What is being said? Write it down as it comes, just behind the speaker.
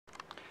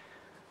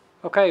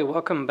Okay,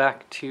 welcome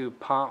back to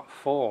part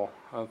 4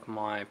 of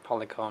my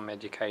Polycom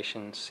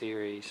Education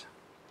series.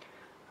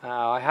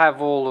 I have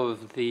all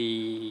of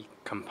the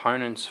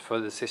components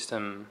for the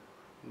system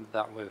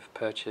that we've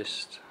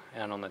purchased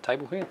out on the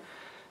table here.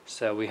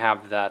 So we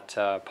have that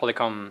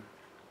Polycom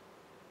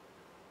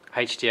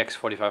HDX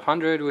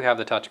 4500, we have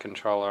the touch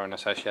controller and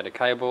associated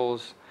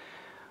cables,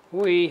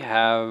 we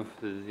have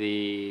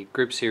the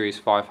Group Series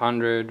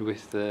 500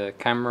 with the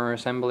camera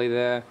assembly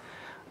there.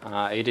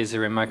 It is a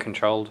remote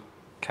controlled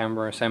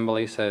camera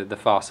assembly, so the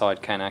far side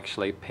can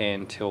actually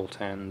pan, tilt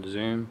and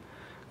zoom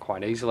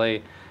quite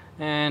easily,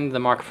 and the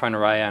microphone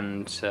array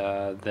and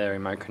the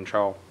remote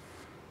control.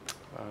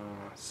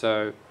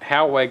 So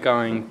how we're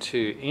going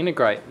to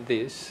integrate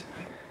this,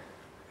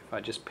 if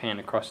I just pan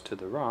across to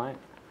the right,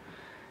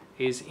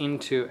 is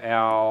into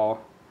our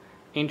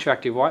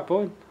interactive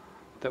whiteboard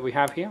that we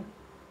have here.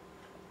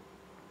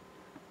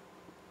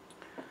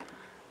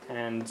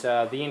 And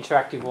the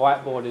interactive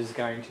whiteboard is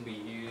going to be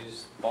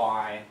used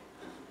by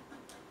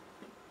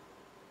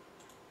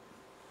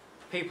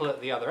people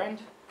at the other end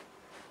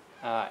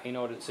in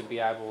order to be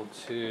able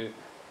to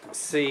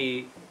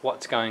see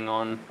what's going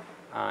on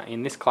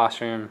in this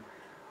classroom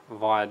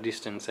via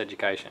distance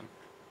education.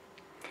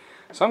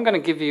 So I'm going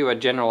to give you a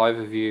general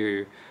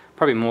overview,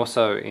 probably more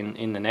so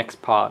in the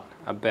next part,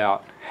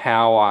 about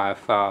how I've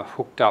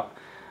hooked up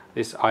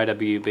this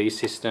IWB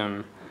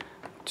system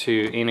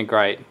to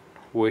integrate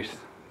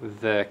with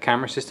the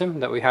camera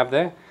system that we have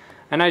there.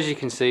 And as you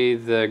can see,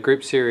 the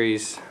Group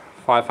Series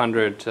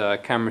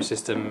 500 camera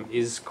system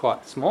is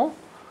quite small,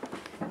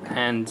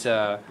 and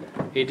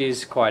it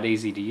is quite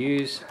easy to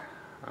use,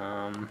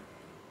 and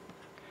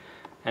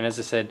as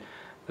I said,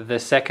 the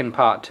second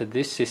part to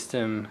this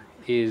system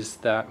is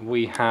that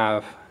we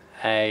have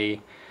a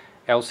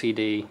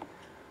LCD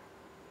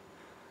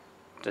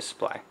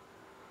display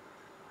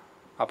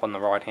up on the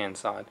right hand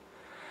side.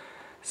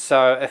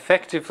 So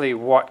effectively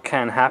what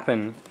can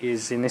happen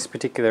is, in this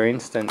particular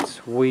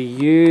instance, we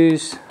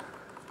use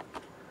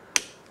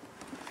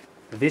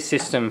this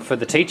system for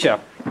the teacher,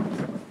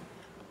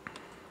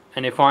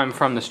 and if I'm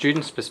from the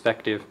student's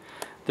perspective,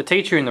 the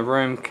teacher in the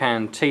room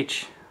can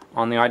teach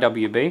on the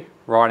IWB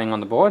writing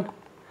on the board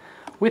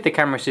with the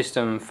camera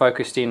system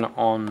focused in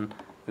on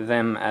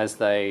them as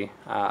they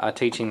are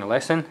teaching the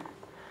lesson,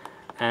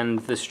 and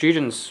the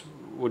students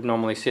would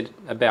normally sit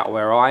about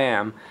where I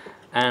am,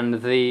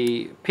 and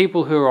the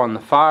people who are on the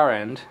far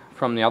end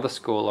from the other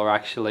school are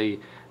actually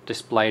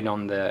displayed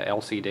on the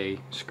LCD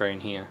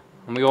screen here.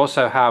 And we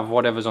also have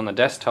whatever's on the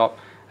desktop.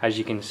 As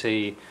you can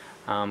see,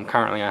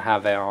 currently I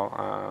have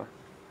our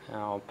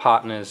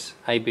partners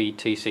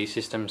ABTC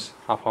systems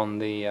up on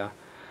the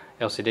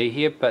LCD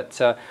here, but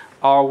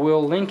I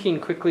will link in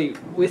quickly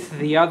with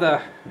the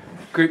other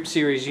Group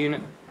Series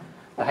unit,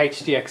 the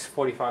HDX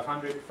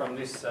 4500 from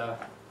this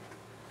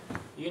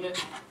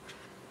unit.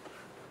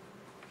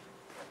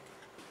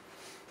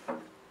 So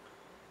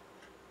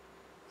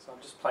I'll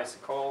just place a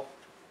call.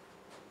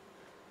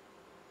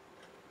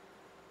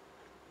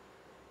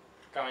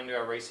 Go into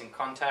our recent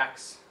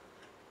contacts.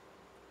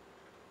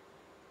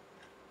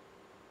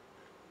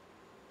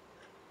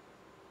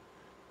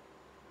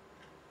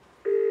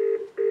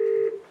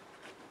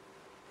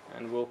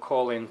 And we'll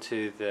call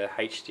into the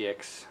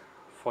HDX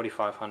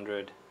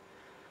 4500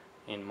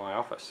 in my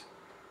office.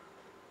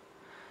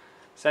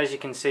 So as you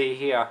can see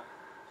here,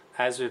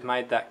 as we've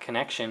made that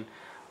connection,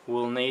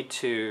 we'll need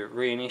to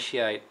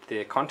reinitiate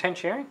the content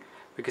sharing,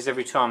 because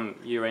every time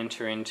you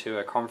enter into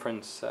a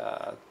conference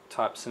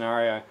type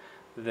scenario,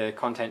 the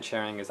content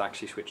sharing is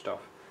actually switched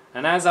off.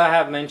 And as I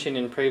have mentioned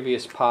in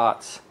previous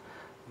parts,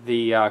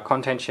 the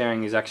content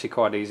sharing is actually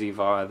quite easy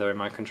via the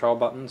remote control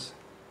buttons.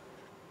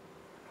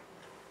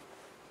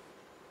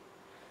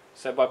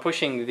 So by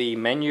pushing the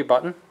menu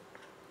button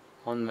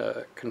on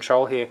the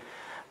control here,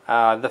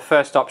 the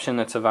first option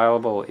that's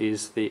available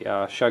is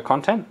the show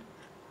content,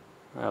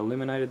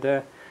 illuminated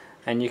there,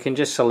 and you can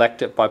just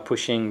select it by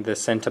pushing the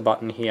center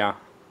button here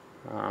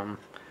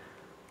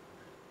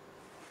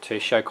to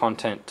show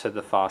content to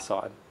the far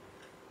side.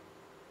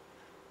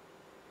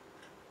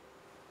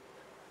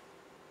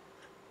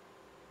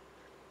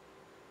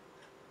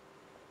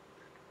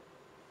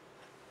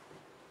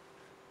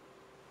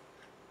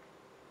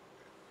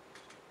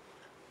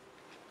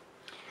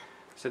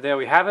 So there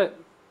we have it,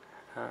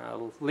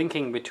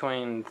 linking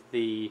between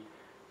the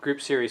Group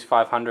Series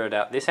 500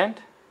 at this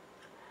end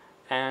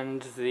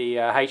and the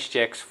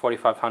HDX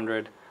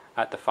 4500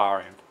 at the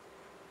far end.